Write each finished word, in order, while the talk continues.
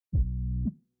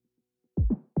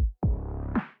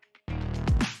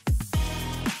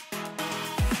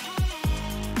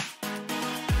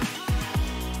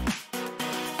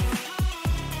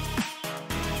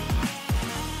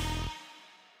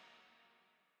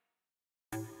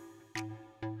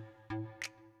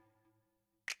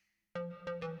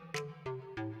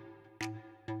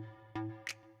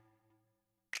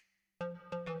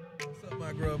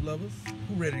my grub lovers?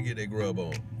 Who ready to get their grub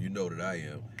on? You know that I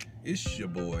am. It's your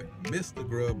boy, Mr.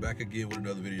 Grub, back again with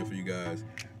another video for you guys.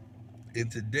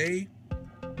 And today,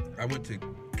 I went to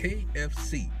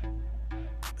KFC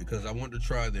because I wanted to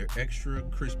try their extra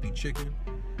crispy chicken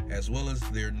as well as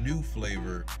their new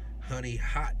flavor, honey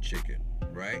hot chicken,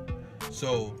 right?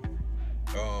 So,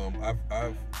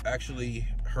 I've actually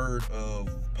heard of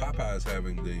Popeyes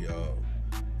having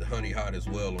the honey hot as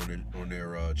well on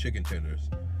their chicken tenders.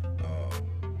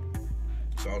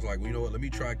 So I was like, well, you know what? Let me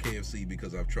try KFC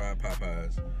because I've tried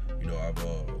Popeyes. You know, I've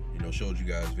showed you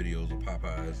guys videos of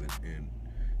Popeyes and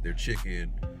their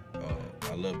chicken.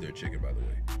 I love their chicken, by the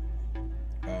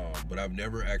way. But I've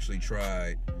never actually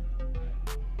tried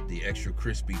the extra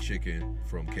crispy chicken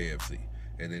from KFC.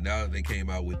 And then now that they came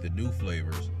out with the new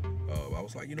flavors, I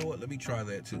was like, you know what? Let me try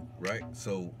that too, right?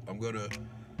 So I'm gonna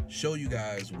show you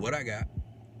guys what I got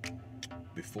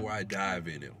before I dive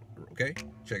in it. Okay,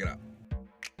 check it out.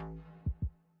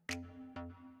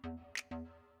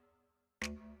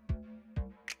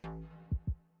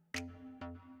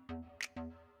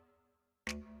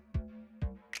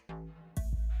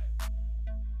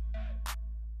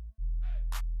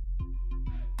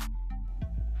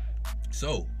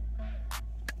 So,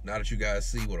 now that you guys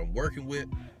see what I'm working with,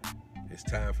 it's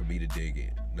time for me to dig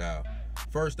in. Now,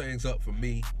 first things up for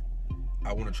me,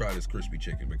 I want to try this crispy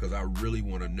chicken because I really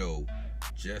want to know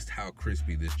just how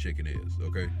crispy this chicken is,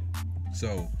 okay?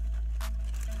 So,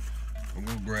 I'm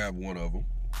going to grab one of them.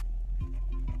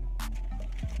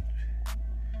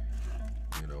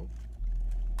 You know,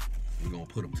 we're going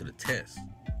to put them to the test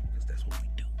because that's what we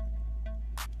do.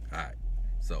 All right,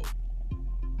 so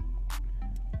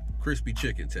crispy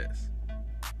chicken test.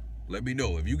 Let me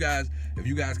know if you guys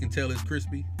can tell it's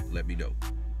crispy. Let me know.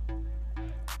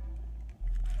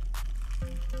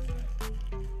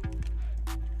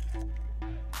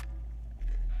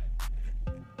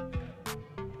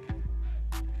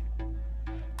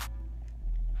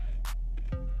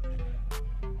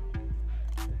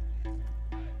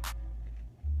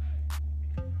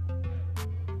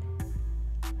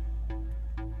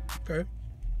 Okay.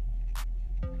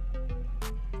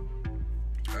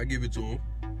 I give it to him.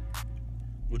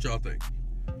 What y'all think?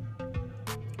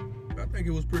 I think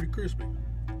it was pretty crispy.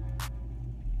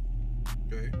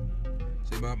 Okay.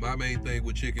 See, my main thing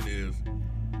with chicken is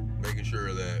making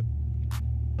sure that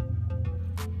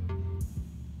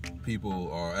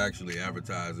people are actually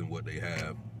advertising what they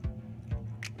have.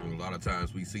 And a lot of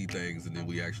times we see things and then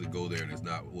we actually go there and it's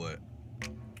not what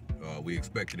we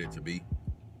expected it to be.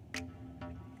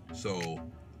 So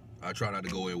I try not to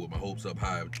go in with my hopes up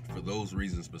high for those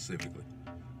reasons specifically.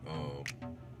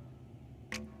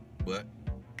 But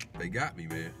they got me,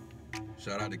 man.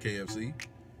 Shout out to KFC.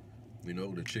 You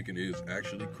know, the chicken is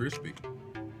actually crispy.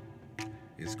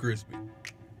 It's crispy.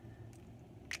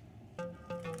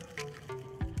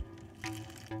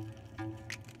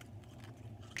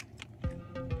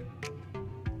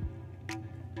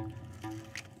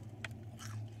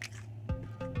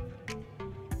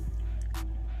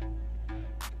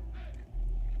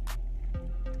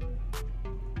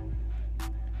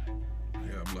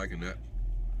 Yeah, I'm liking that.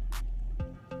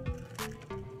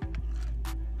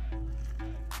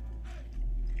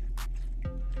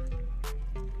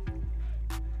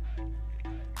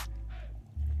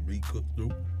 Cooked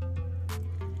through.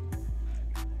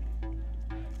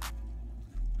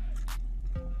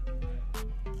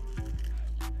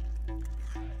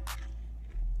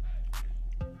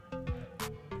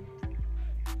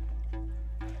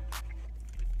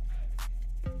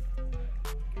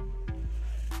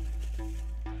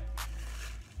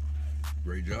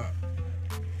 Great job.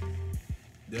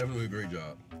 Definitely a great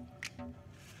job.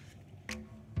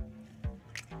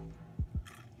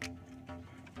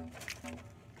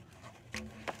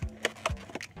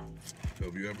 So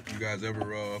if you guys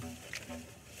ever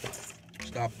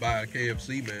stop by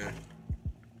KFC, man,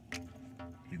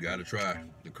 you gotta try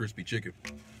the crispy chicken.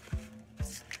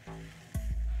 It's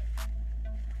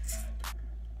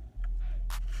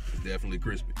definitely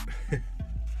crispy.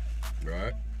 All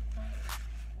right.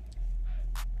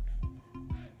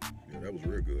 Yeah, that was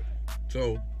real good.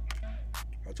 So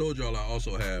I told y'all I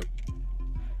also have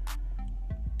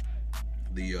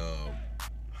the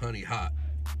honey hot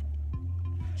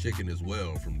chicken as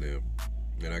well from them,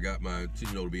 and I got my,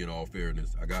 you know, to be in all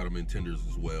fairness, I got them in tenders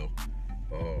as well.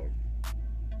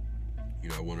 You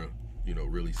know, I want to, you know,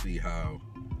 really see how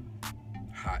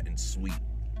hot and sweet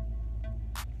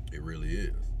it really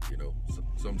is. You know,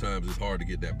 sometimes it's hard to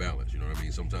get that balance. You know what I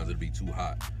mean? Sometimes it'll be too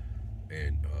hot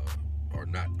and or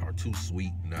too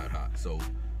sweet, not hot. So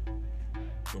I'm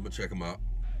gonna check them out,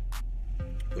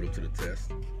 put them to the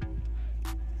test.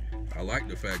 I like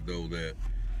the fact though that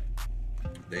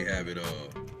they have it,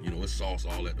 it's sauce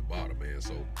all at the bottom, man.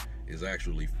 So it's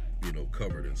actually,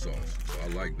 covered in sauce. So I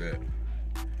like that.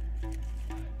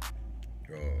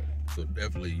 So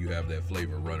definitely you have that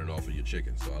flavor running off of your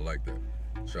chicken. So I like that.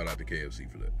 Shout out to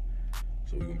KFC for that.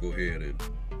 So we're gonna go ahead and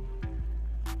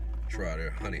try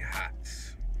their honey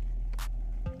hots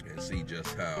and see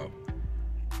just how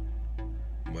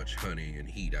much honey and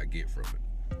heat I get from it.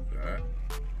 All right.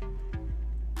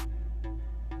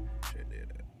 Check that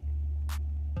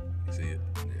out. You see it?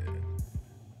 Yeah.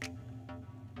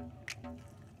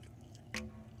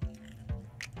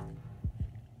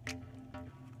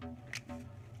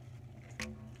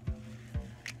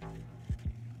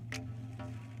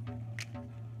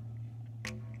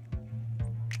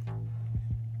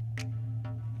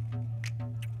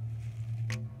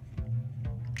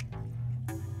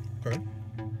 Okay.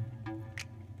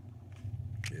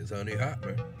 It's honey hot,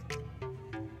 man.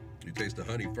 You taste the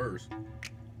honey first,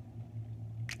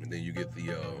 and then you get the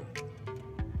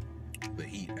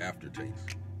heat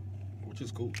aftertaste, which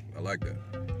is cool. I like that.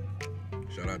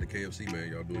 Shout out to KFC,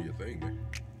 man. Y'all doing your thing, man.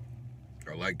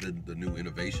 I like the new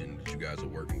innovation that you guys are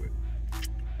working with.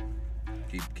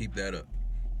 Keep that up.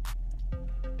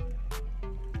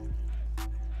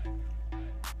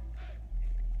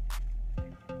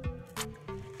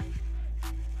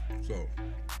 So,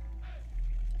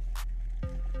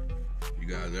 you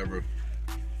guys ever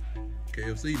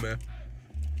KFC, man?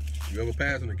 You ever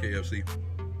passing the KFC?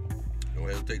 Don't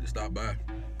hesitate to stop by.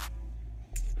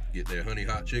 Get their honey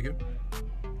hot chicken,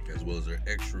 as well as their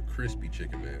extra crispy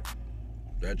chicken, man.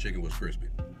 That chicken was crispy.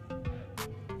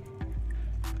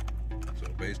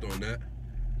 So based on that,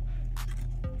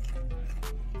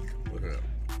 look at that.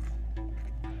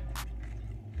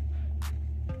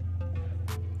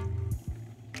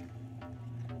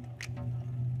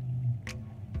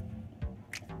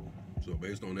 So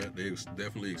based on that, they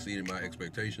definitely exceeded my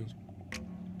expectations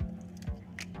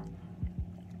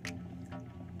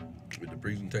with the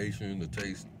presentation, the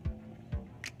taste,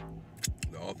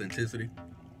 the authenticity.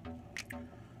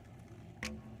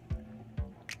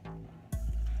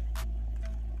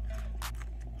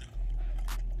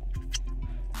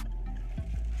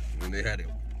 And they had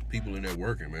people in there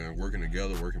working, man, working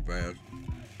together, working fast.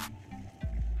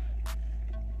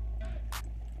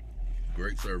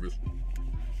 Great service.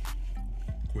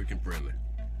 Quick and friendly.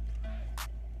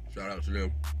 Shout out to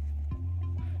them.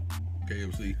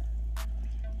 KFC.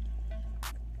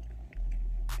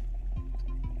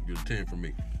 Get a 10 from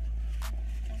me.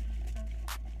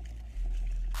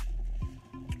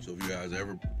 So if you guys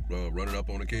ever running up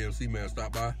on the KFC, man,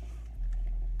 stop by.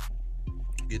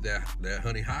 Get that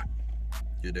honey hot.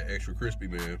 Get that extra crispy,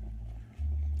 man.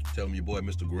 Tell them your boy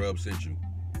Mr. Grub sent you.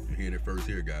 You're hearing it first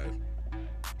here, guys.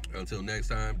 Until next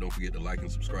time, don't forget to like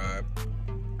and subscribe.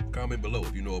 Comment below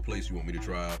if you know a place you want me to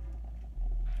try out.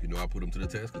 You know I put them to the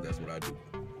test because that's what I do.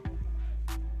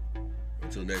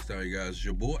 Until next time, you guys, it's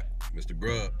your boy, Mr.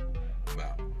 Grub. I'm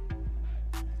out.